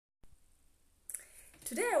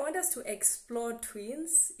Today I want us to explore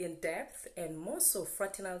twins in depth and more so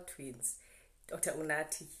fraternal twins. Dr.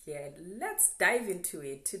 Unati here. Let's dive into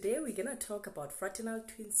it. Today we're going to talk about fraternal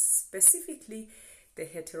twins, specifically the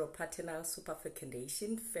heteropaternal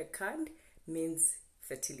superfecundation. Fecund means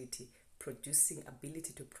fertility, producing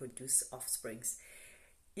ability to produce offsprings.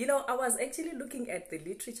 You know, I was actually looking at the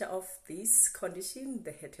literature of this condition,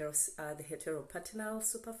 the heteropaternal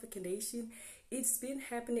superfecundation. It's been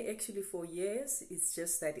happening actually for years. It's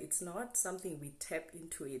just that it's not something we tap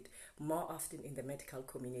into it more often in the medical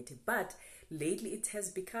community. But lately it has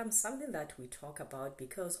become something that we talk about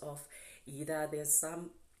because of either there's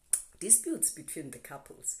some disputes between the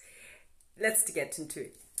couples. Let's get into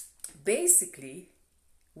it. Basically,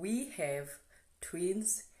 we have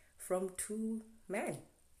twins from two men,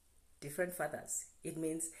 different fathers. It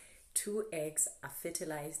means two eggs are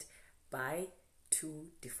fertilized by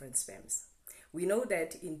two different sperms. We know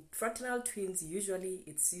that in fraternal twins,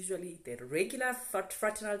 it's usually the regular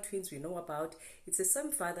fraternal twins we know about. It's the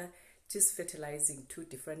same father, just fertilizing two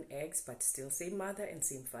different eggs, but still same mother and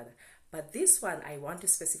same father. But this one I want to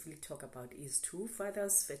specifically talk about is two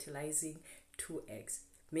fathers fertilizing two eggs,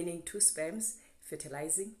 meaning two sperms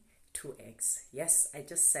fertilizing two eggs. Yes, I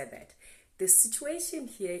just said that. The situation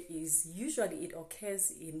here is usually it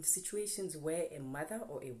occurs in situations where a mother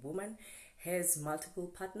or a woman has multiple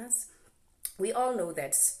partners. We all know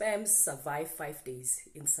that sperms survive 5 days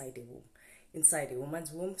inside the womb, inside a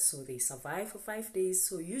woman's womb, so they survive for 5 days.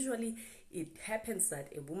 So usually it happens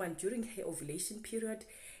that a woman during her ovulation period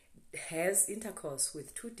has intercourse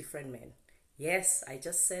with two different men. Yes, I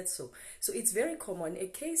just said so. So it's very common. A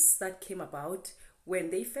case that came about when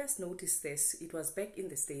they first noticed this, it was back in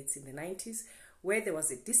the States in the 90s, where there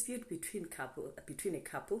was a dispute between a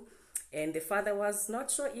couple, and the father was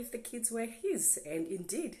not sure if the kids were his, and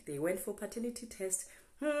indeed they went for paternity test.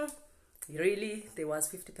 Really, there was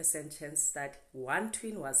 50% chance that one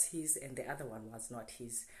twin was his and the other one was not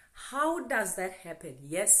his. How does that happen?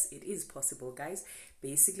 Yes, it is possible, guys.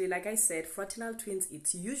 Basically, like I said, fraternal twins,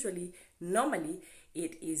 it's normally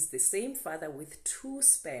it is the same father with two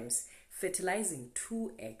sperms fertilizing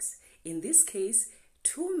two eggs. In this case,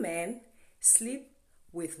 two men sleep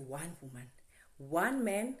with one woman. One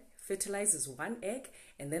man fertilizes one egg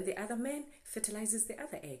and then the other man fertilizes the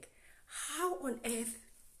other egg. How on earth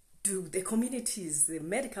do the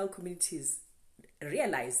medical communities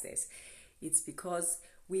realize this? It's because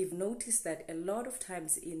we've noticed that a lot of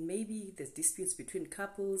times in maybe the disputes between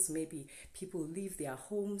couples, maybe people leave their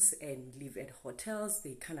homes and live at hotels,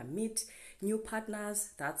 they kind of meet new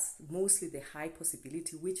partners. That's mostly the high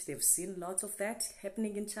possibility, which they've seen lots of that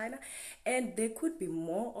happening in China. And there could be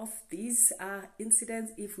more of these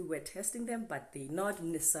incidents if we were testing them, but they're not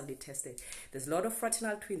necessarily tested. There's a lot of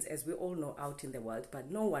fraternal twins, as we all know, out in the world, but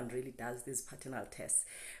no one really does these paternal tests.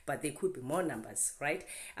 But there could be more numbers, right?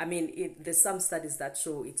 I mean, there's some studies that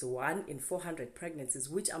show it's 1 in 400 pregnancies,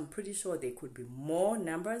 which I'm pretty sure there could be more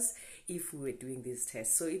numbers if we were doing these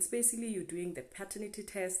tests. So it's basically you're doing the paternity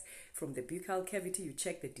test from the buccal cavity, you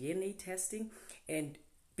check the DNA testing, and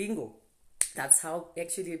bingo, that's how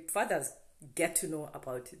actually fathers get to know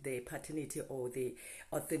about the paternity or the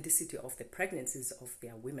authenticity of the pregnancies of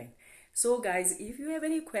their women. So guys, if you have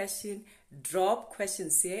any question, drop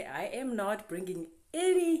questions here. I am not bringing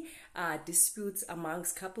any disputes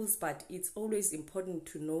amongst couples, but it's always important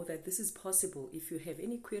to know that this is possible. If you have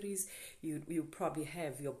any queries, you probably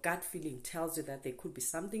have your gut feeling tells you that there could be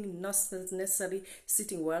something not necessarily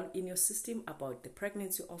sitting well in your system about the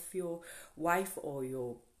pregnancy of your wife or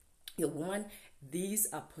your woman. These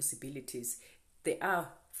are possibilities. There are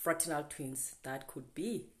fraternal twins that could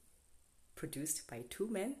be produced by two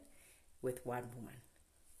men with one woman.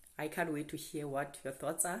 I can't wait to hear what your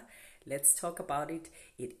thoughts are. Let's talk about it.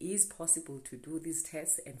 It is possible to do these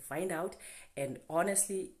tests and find out. And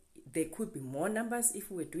honestly, there could be more numbers if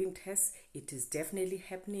we were doing tests. It is definitely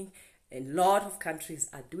happening. A lot of countries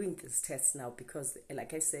are doing these tests now because,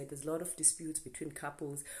 like I said, there's a lot of disputes between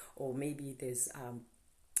couples, or maybe there's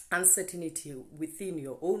uncertainty within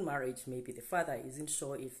your own marriage. Maybe the father isn't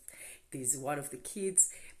sure if there's one of the kids,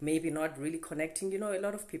 maybe not really connecting. You know, a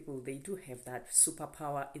lot of people, they do have that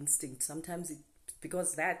superpower instinct. Sometimes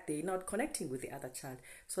because that they're not connecting with the other child.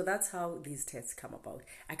 So that's how these tests come about.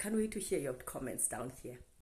 I can't wait to hear your comments down here.